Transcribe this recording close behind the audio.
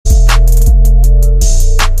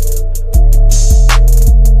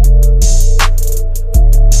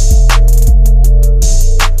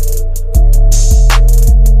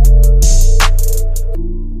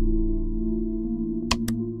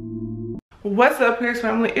What's up, Pearse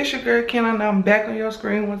family? It's your girl KEANNA, and I'm back on your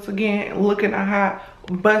screen once again, looking a hot,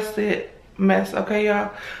 busted mess. Okay,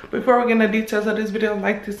 y'all. Before we get into details of this video,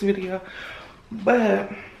 like this video.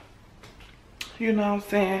 But you know what I'm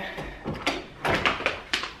saying.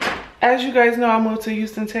 As you guys know, I moved to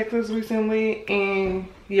Houston, Texas recently, and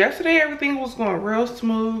yesterday everything was going real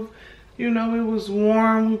smooth. You know, it was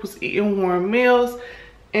warm. We was eating warm meals,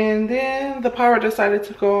 and then the power decided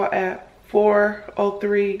to go at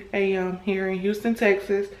 4:03 a.m. here in Houston,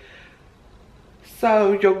 Texas.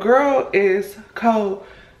 So your girl is cold.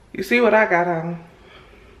 You see what I got on.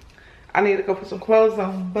 I need to go put some clothes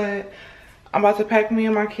on, but I'm about to pack me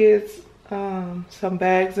and my kids some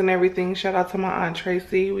bags and everything. Shout out to my Aunt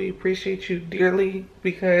Tracy. We appreciate you dearly,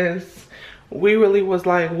 because we really was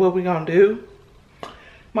like, what we gonna do?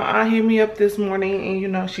 My aunt hit me up this morning, and you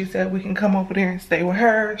know, she said we can come over there and stay with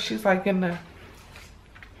her. She's like in the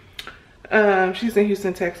she's in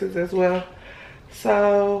Houston, Texas as well.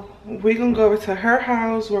 So we gonna go over to her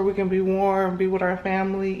house where we can be warm, be with our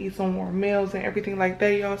family, eat some warm meals and everything like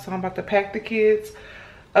that, y'all. So I'm about to pack the kids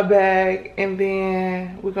a bag, and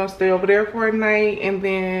then we're gonna stay over there for a night. And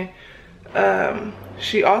then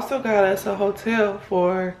she also got us a hotel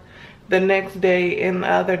for the next day and the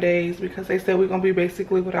other days, because they said we're gonna be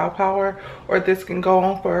basically without power, or this can go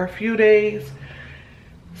on for a few days.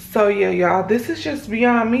 So yeah, y'all, this is just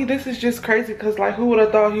beyond me. This is just crazy, because like, who would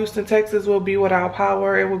have thought Houston, Texas would be without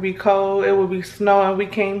power? It would be cold, it would be snowing. We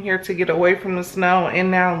came here to get away from the snow, and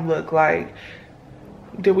now look, like,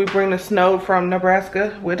 did we bring the snow from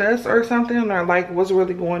Nebraska with us or something? Or like, what's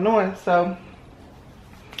really going on? So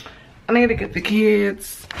I need to get the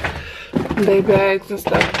kids their bags and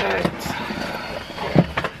stuff packed.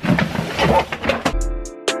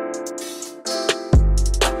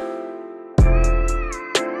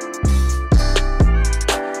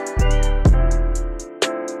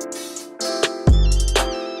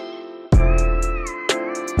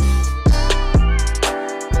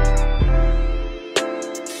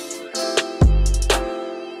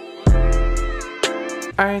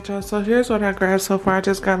 Alright, y'all, so here's what I grabbed so far. I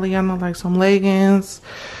just got Leanna like some leggings,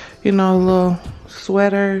 you know, a little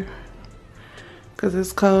sweater, because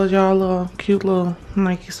it's cold, y'all. A little cute little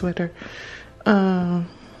Nike sweater, another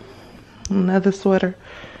sweater,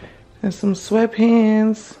 and some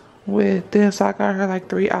sweatpants with this. I got her like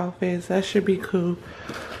 3 outfits. That should be cool.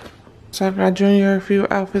 So I got Junior a few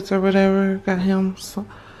outfits or whatever. Got him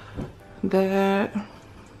that.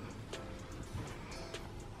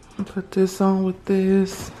 Put this on with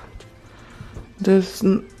this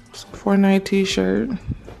 4-night t-shirt,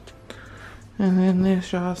 and then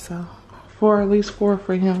this, y'all. So at least four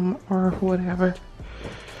for him or whatever.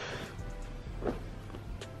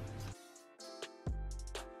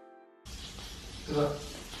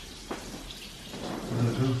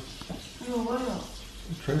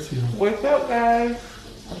 Wake up, guys.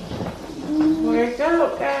 Wake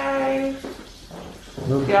up, guys.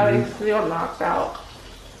 Y'all, he's still knocked out.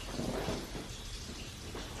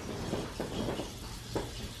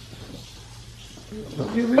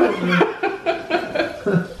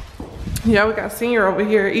 Yeah, we got Senior over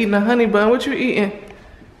here eating a honey bun. What you eating?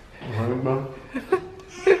 Honey bun?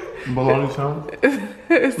 Bologna sandwich?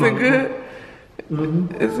 Is it good?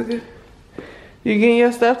 Mm-hmm. Is it good? You getting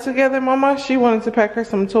your stuff together, Mama? She wanted to pack her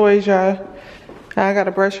some toys, y'all. I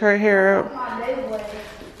gotta brush her hair up.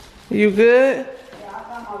 You good? Yeah, I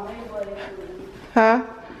got my Beyblade. Huh?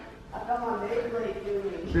 I got my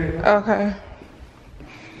Beyblade. Okay.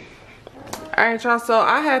 Alright, y'all, so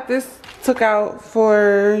I had this took out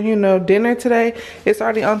for, you know, dinner today. It's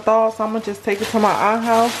already unthawed, so I'm gonna just take it to my aunt's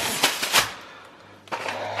house.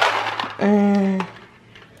 And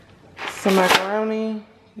some macaroni,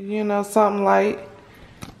 you know, something light.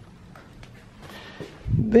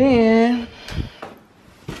 Then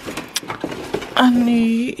I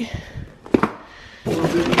need,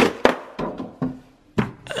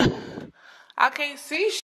 I can't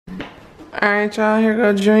see shit. Alright, y'all, here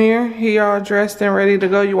go Junior. He all dressed and ready to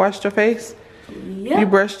go. You washed your face? Yep. You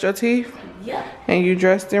brushed your teeth? Yep. And you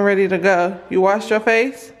dressed and ready to go. You washed your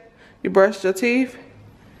face? You brushed your teeth?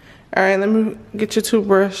 Alright, let me get your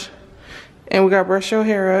toothbrush. And we gotta brush your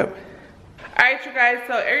hair up. Alright, you guys,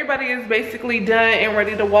 so everybody is basically done and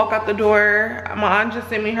ready to walk out the door. My aunt just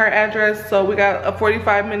sent me her address, so we got a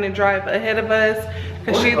 45-minute drive ahead of us.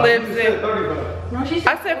 Cause she lives in,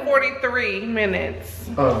 I said 43 minutes.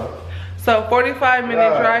 So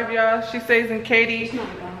 45-minute drive, y'all. She stays in Katy.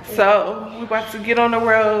 So we're about to get on the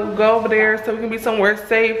road, go over there so we can be somewhere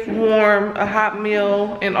safe, warm, a hot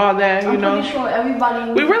meal and all that, you know. I'm pretty sure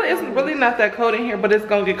everybody It's really not that cold in here, but it's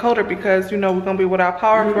gonna get colder because, you know, we're gonna be without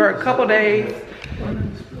power for a couple days.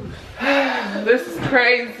 This is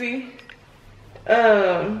crazy.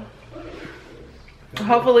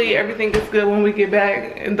 Hopefully everything is good when we get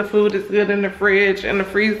back and the food is good in the fridge and the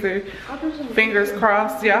freezer. Fingers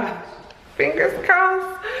crossed, y'all. Fingers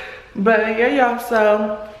crossed. But yeah, y'all,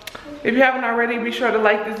 so if you haven't already, be sure to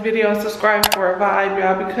like this video and subscribe for a vibe,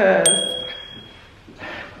 y'all, because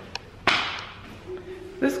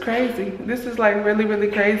this is crazy. This is like really, really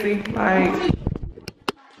crazy.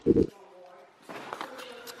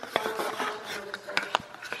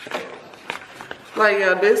 Like,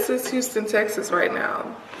 yeah, this is Houston, Texas right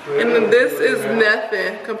now. And this is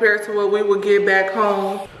nothing compared to what we would get back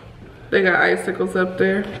home. They got icicles up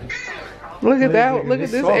there. Look at that. Look at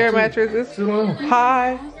this air mattress. It's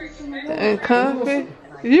high and comfy.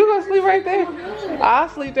 You gonna sleep right there? I'll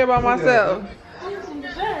sleep there by myself.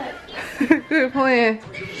 Good plan.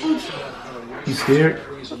 You scared?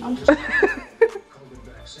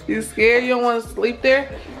 You scared? You don't want to sleep there?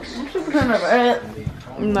 I'm sleeping in the bed.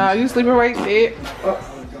 No, you sleeping right there.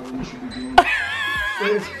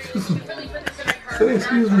 Say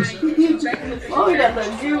excuse me. Oh, we got the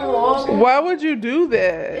jewel. Why would you do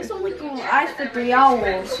that? It's only on ice for 3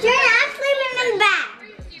 hours. Dad, I'm sleeping in the back.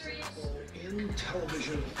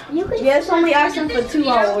 Yeah, it's only icing for 2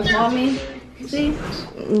 hours, mommy. See?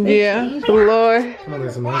 Yeah, Lord. Oh,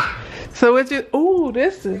 that's nice. So what you? Ooh,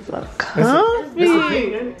 this is a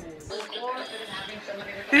comfy.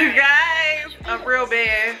 You guys, I'm real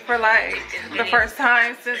bad for like the first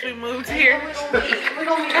time since we moved here.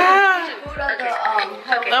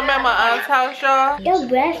 I'm at my aunt's house, y'all. Your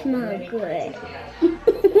breath smells good.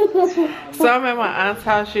 So I'm at my aunt's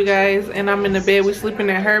house, you guys, and I'm in the bed. We sleeping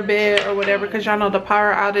in her bed or whatever, cause y'all know the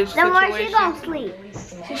power outage Then where situation. she gonna sleep?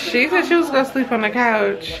 She said she was gonna sleep on the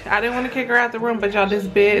couch. I didn't want to kick her out the room, but y'all, this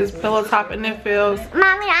bed is pillow top and it feels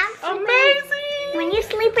Mommy, I'm sleeping. amazing. When you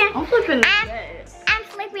sleeping, I'm sleeping in bed. I'm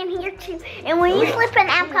sleeping here too. And when you sleeping,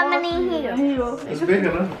 I'm coming in here. It's big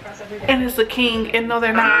enough. And it's a king, and no,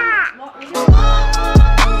 they're not.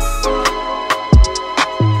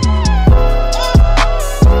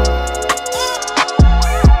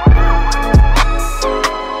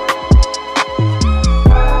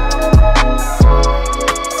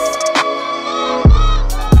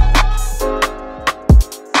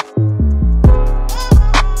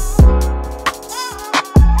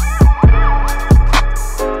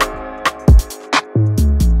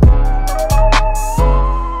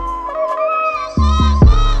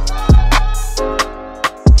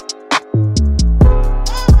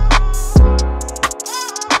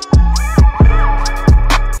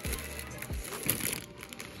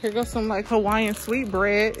 Here goes some like Hawaiian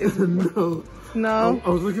sweetbread. No. No. I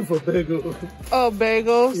was looking for bagels. Oh,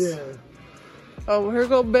 bagels. Yeah. Oh, here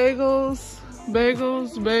go bagels.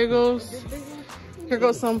 Bagels, bagels. Here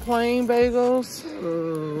goes some plain bagels.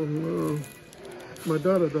 No. My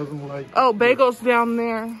daughter doesn't like. Oh, bagels down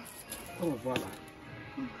there. Oh, wow.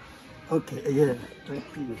 Okay, yeah. Thank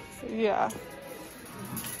you. Yeah.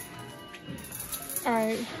 All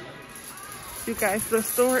right. You guys, the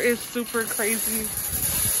store is super crazy.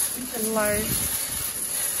 Like,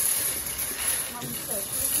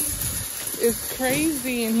 it's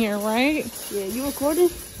crazy in here, right? Yeah, you recording?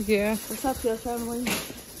 Yeah. What's up, your family?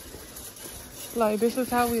 Like, this is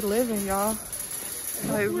how we live in, y'all.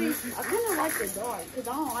 Like, I kind of like the dark, because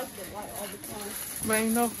I don't like the light all the time. but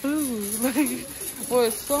ain't no food. Like, well,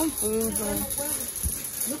 it's some food, but...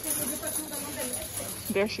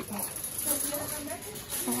 There she goes.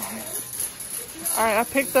 All right, I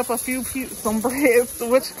picked up a few some breads.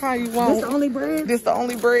 Which kind you want? This the only bread? This the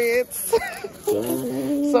only breads.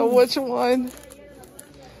 So which one?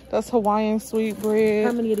 That's Hawaiian sweet bread.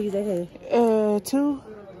 How many of these they have? 2.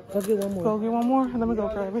 Go get one more. Go get one more. Let me go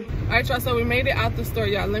grab it. All right, y'all. So we made it out the store,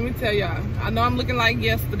 y'all. Let me tell y'all. I know I'm looking like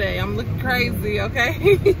yesterday. I'm looking crazy, okay?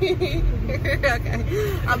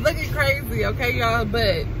 Okay. I'm looking crazy, okay, y'all.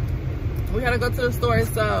 But we had to go to the store,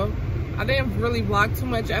 so I didn't really vlog too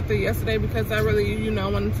much after yesterday because I really, you know,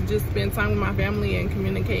 wanted to just spend time with my family and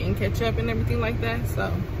communicate and catch up and everything like that.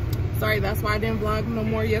 So sorry, that's why I didn't vlog no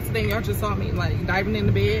more yesterday. Y'all just saw me like diving in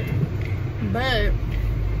the bed. But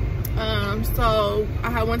so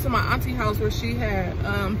I went to my auntie house where she had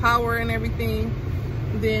power and everything.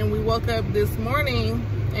 Then we woke up this morning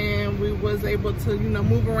and we was able to, you know,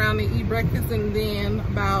 move around and eat breakfast. And then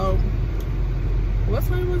about, what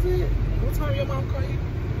time was it? What time your mom called you?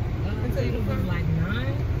 It was like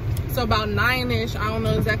 9. So about 9-ish, I don't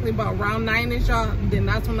know exactly, about around 9-ish, y'all. Then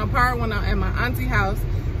that's when the power went out at my auntie house.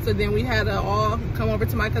 So then we had to all come over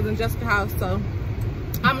to my cousin Jessica's house. So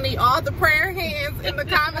I'm gonna need all the prayer hands in the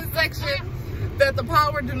comment section that the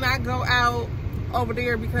power do not go out over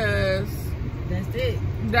there, because That's it.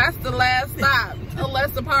 That's the last stop.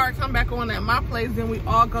 Unless the power come back on at my place, then we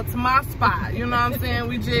all go to my spot. You know what I'm saying?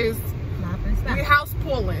 We just we house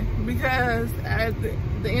pulling because at the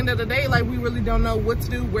end of the day, like we really don't know what to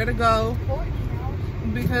do, where to go.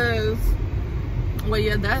 Because, well,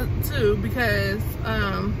 yeah, that too. Because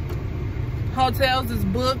hotels is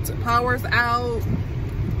booked, power's out.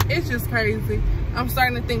 It's just crazy. I'm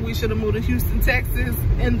starting to think we should have moved to Houston, Texas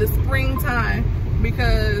in the springtime,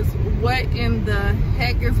 because what in the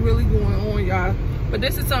heck is really going on, y'all? But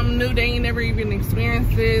this is something new. They ain't never even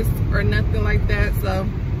experienced this or nothing like that. So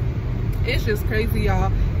it's just crazy,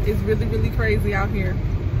 y'all. It's really, really crazy out here.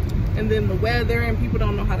 And then the weather, and people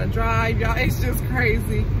don't know how to drive, y'all. It's just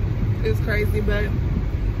crazy. It's crazy, but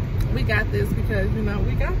we got this because, you know,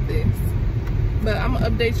 we got this. But I'm gonna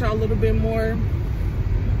update y'all a little bit more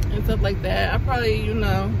and stuff like that. I probably, you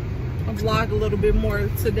know, vlog a little bit more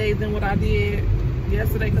today than what I did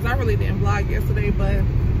yesterday, because I really didn't vlog yesterday, but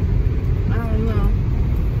I don't know.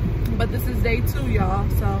 But this is day 2, y'all.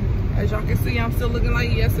 So as y'all can see, I'm still looking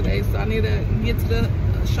like yesterday, so I need to get to the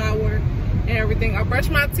shower and everything. I brushed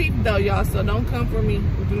my teeth though, y'all, so don't come for me.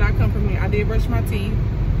 Do not come for me. I did brush my teeth.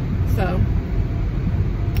 So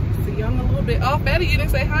see y'all in a little bit. Oh, Fatty, you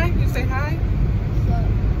didn't say hi? You say hi?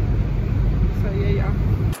 So yeah, y'all.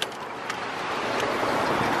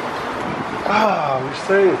 Ah, we're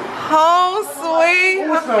safe. Home sweet.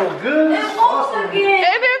 Oh, it smells good. It won't again.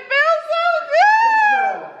 And it feels so good. It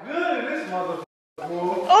smells good in this motherfucker.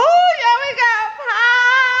 Oh, yeah, we got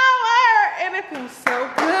power. And it feels so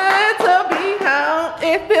good to be home.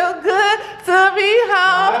 It feels good to be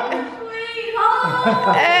home. Sweet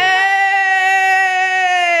home. Hey.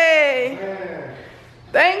 Man.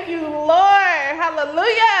 Thank you, Lord.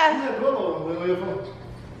 Hallelujah.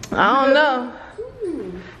 I don't know.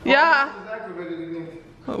 Yeah.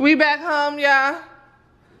 We back home, y'all.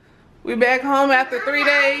 We back home after 3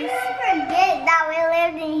 days. I forget that we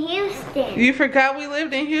lived in Houston. You forgot we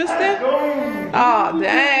lived in Houston? Oh,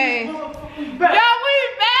 dang. Y'all, we back.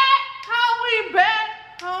 How we back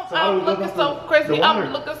home? So how I'm we go looking back so to crazy. the water?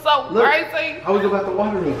 I'm looking so Look, crazy. how we go back to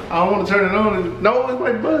water room? I don't want to turn it on. And, no, it's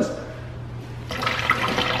like buzz.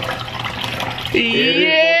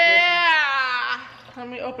 Yeah. Let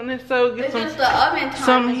me open this so get It's some, just the oven time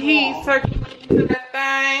some as heat well. circulating to that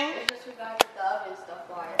thing. It's just we gotta get the oven stuff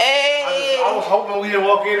fired. Hey. I was hoping we didn't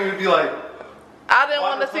walk in and we'd be like, I didn't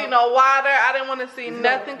want to see no water. I didn't want to see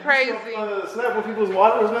nothing crazy. Snap when people's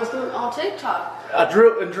water was messed up. On TikTok. I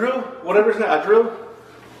drilled, whatever it's not, I drilled.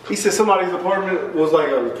 He said somebody's apartment was like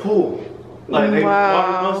a pool. Like they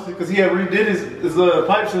water busted, because he had redid his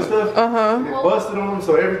pipes and stuff. And it busted on him,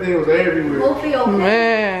 so everything was everywhere. We'll be okay.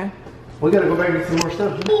 Man. We gotta go back and get some more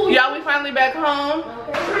stuff. Y'all, we finally back home.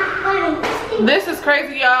 This is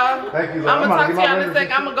crazy, y'all. Thank you, I'm Lord. gonna talk I'm to y'all in a gonna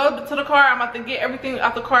sec. I'm gonna go to the car. I'm about to get everything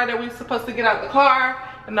out the car that we supposed to get out the car.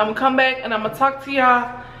 And I'm gonna come back and I'm gonna talk to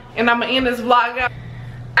y'all. And I'm gonna end this vlog out.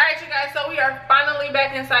 Alright, you guys, so we are finally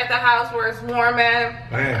back inside the house where it's warm at.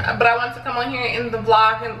 But I wanted to come on here in the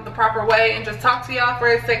vlog in the proper way and just talk to y'all for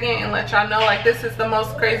a second and let y'all know, like, this is the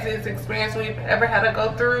most craziest experience we've ever had to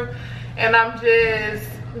go through. And I'm just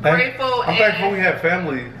grateful. I'm thankful we had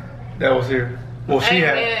family that was here. Well, she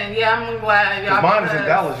had. Yeah, I'm glad, y'all. Mine is in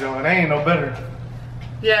Dallas, y'all, and they ain't no better.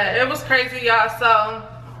 Yeah, it was crazy, y'all. So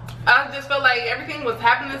I just felt like everything was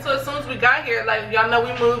happening so as soon as we got here. Like, y'all know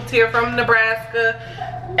we moved here from Nebraska.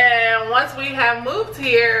 And once we have moved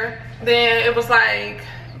here, then it was like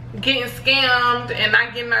getting scammed and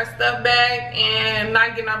not getting our stuff back and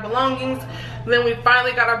not getting our belongings. Then we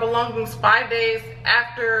finally got our belongings 5 days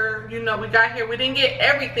after, you know, we got here. We didn't get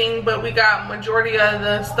everything, but we got majority of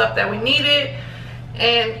the stuff that we needed.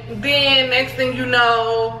 And then next thing you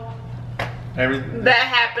know, Everything. that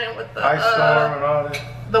happened with the ice storm and all that.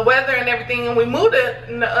 The weather and everything, and we moved it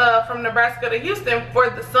from Nebraska to Houston for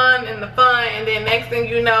the sun and the fun. And then next thing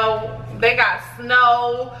you know, they got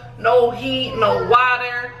snow, no heat, no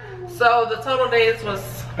water. So the total days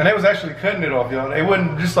was. And they was actually cutting it off, y'all. They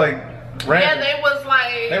wasn't just like random. Yeah, they was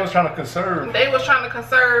like. They was trying to conserve. They was trying to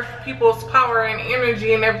conserve people's power and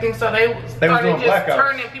energy and everything. So they started doing just blackouts.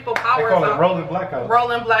 turning people's power. They call it rolling blackouts.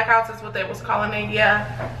 Rolling blackouts is what they was calling it. Yeah.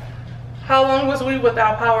 How long was we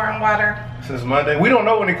without power and water? Since Monday. We don't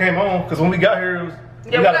know when it came on, because when we got here, it was.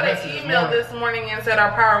 Yeah, we got an email this morning and said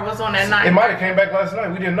our power was on at 9. It might have came back last night.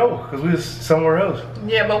 We didn't know because we was somewhere else.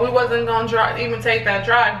 Yeah, but we wasn't gonna even take that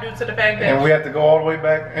drive due to the fact that. And we had to go all the way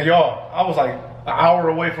back. And y'all, I was like an hour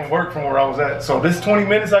away from work from where I was at. So this 20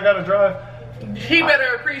 minutes I gotta drive. He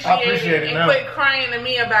better appreciate it and now. quit crying to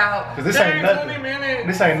me about. Because this ain't nothing. 20 minutes.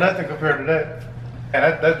 This ain't nothing compared to that. And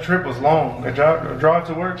that trip was long. The drive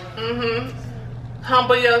to work.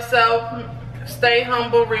 Humble yourself. stay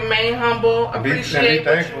humble, remain humble, appreciate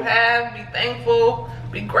what you have, be thankful,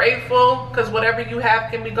 be grateful, because whatever you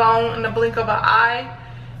have can be gone in the blink of an eye.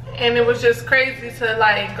 And it was just crazy to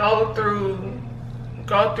like go through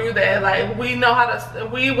that. Like we know how to,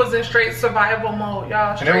 we was in straight survival mode,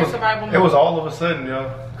 y'all. Straight survival mode. It was all of a sudden,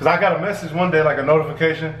 yo. Because I got a message one day, like a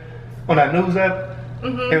notification on that news app.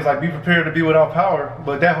 It was like, be prepared to be without power.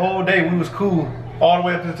 But that whole day we was cool all the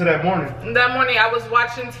way up into that morning. That morning I was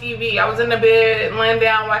watching TV. I was in the bed, laying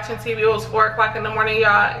down, watching TV. It was 4 o'clock in the morning,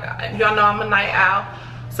 y'all. Y'all know I'm a night owl.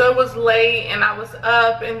 So it was late and I was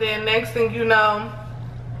up, and then next thing you know,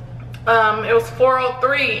 it was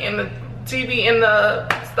 4:03 and the TV and the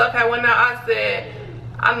stuff had went out. I said,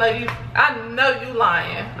 I know you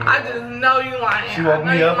lying. Yeah. I just know you lying. She woke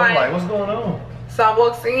me up, I'm like, what's going on? So I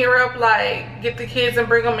woke Senior up like, get the kids and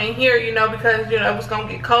bring them in here, you know, because, you know, it was going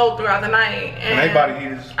to get cold throughout the night. And they body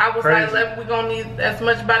heat is I was crazy. like, we're going to need as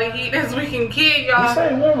much body heat as we can get, y'all. We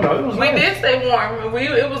stayed warm, though. It was nice. We did stay warm.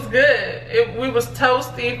 It was good. We was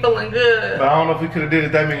toasty, feeling good. But I don't know if we could have did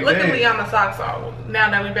it that many days. Look at Leon's socks off now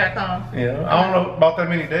that we back home. Yeah, I don't know about that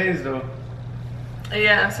many days, though.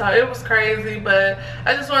 Yeah, so it was crazy, but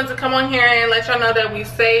I just wanted to come on here and let y'all know that we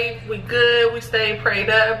safe, we good, we stayed prayed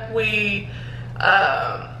up, we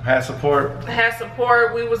had support.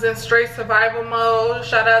 We was in straight survival mode.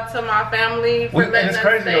 Shout out to my family for letting us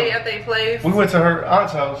stay at their place. We went to her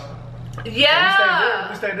aunt's house. Yeah.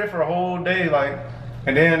 We stayed there for a whole day, like,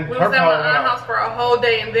 and then we was at my aunt's house for a whole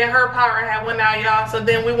day, and then her power had went out, y'all. So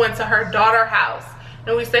then we went to her daughter's house,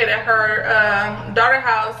 and we stayed at her daughter's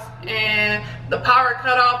house, and the power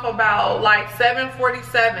cut off about like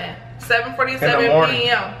 7:47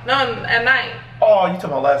 p.m. No, at night. Oh, you talking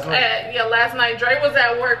about last night? Yeah, last night. Dre was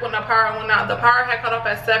at work when the power went out. The power had cut off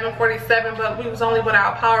at 7:47, but we was only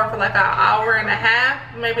without power for like an hour and a half,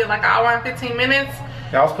 maybe like an hour and 15 minutes.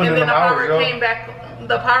 Yeah, I was putting in them hours,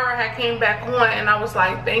 the power had came back on, and I was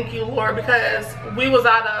like, thank you, Lord, because we was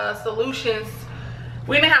out of solutions.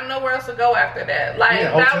 We didn't have nowhere else to go after that. Like,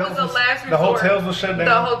 yeah, that was the last resort. The hotels were shut down.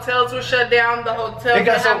 The hotels were shut down. The hotels didn't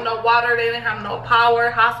have no water. They didn't have no power.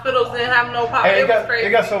 Hospitals didn't have no power. Hey, it was crazy.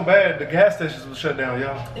 It got so bad, the gas stations were shut down,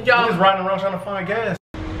 y'all. We just riding around trying to find gas.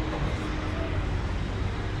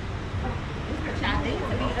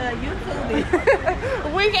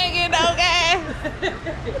 We can't get no gas.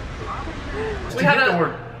 We had to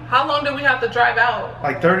work. How long did we have to drive out?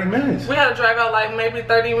 Like 30 minutes. We had to drive out like maybe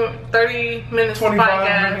 30 minutes to find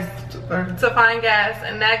gas. To find gas,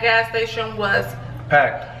 and that gas station was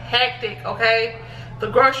packed. Hectic, okay? The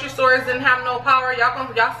grocery stores didn't have no power.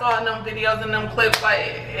 Y'all saw in them videos and them clips,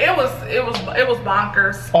 like it was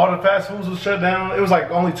bonkers. All the fast foods was shut down. It was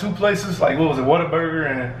like only 2 places, like what was it, Whataburger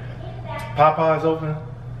and Popeyes open.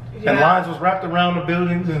 Yeah. And lines was wrapped around the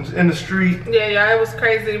buildings and in the street. Yeah, it was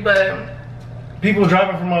crazy, but people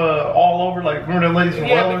driving from all over, like remember the ladies from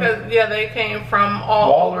Waller? Because they came from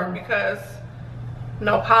all over because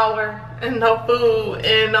no power and no food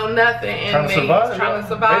and no nothing, and trying to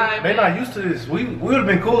survive. They not used to this. We would have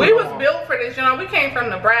been cool. We was built for this, you know. We came from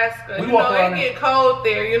Nebraska. You know, it get cold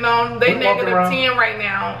there, you know. They -10 right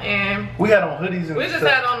now, and we had on hoodies and we just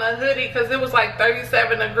had on a hoodie because it was like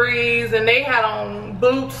 37 degrees, and they had on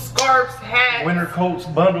boots, scarves, hats, winter coats,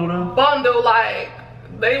 bundled like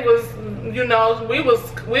they was, you know, we was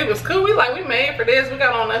cool. We made for this. We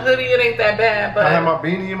got on a hoodie. It ain't that bad, but I had my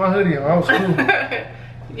beanie and my hoodie, and I was cool.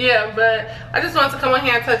 Yeah, but I just wanted to come on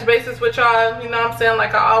here and touch bases with y'all. You know what I'm saying?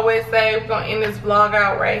 Like I always say, we're gonna end this vlog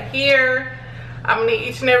out right here. I'm gonna need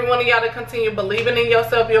each and every one of y'all to continue believing in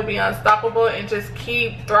yourself. You'll be unstoppable, and just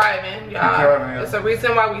keep thriving, y'all. It's a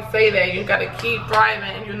reason why we say that. You gotta keep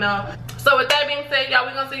thriving, you know. So with that being said, y'all,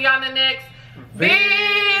 we're gonna see y'all in the next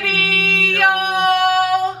video.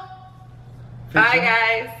 Bye,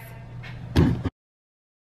 guys.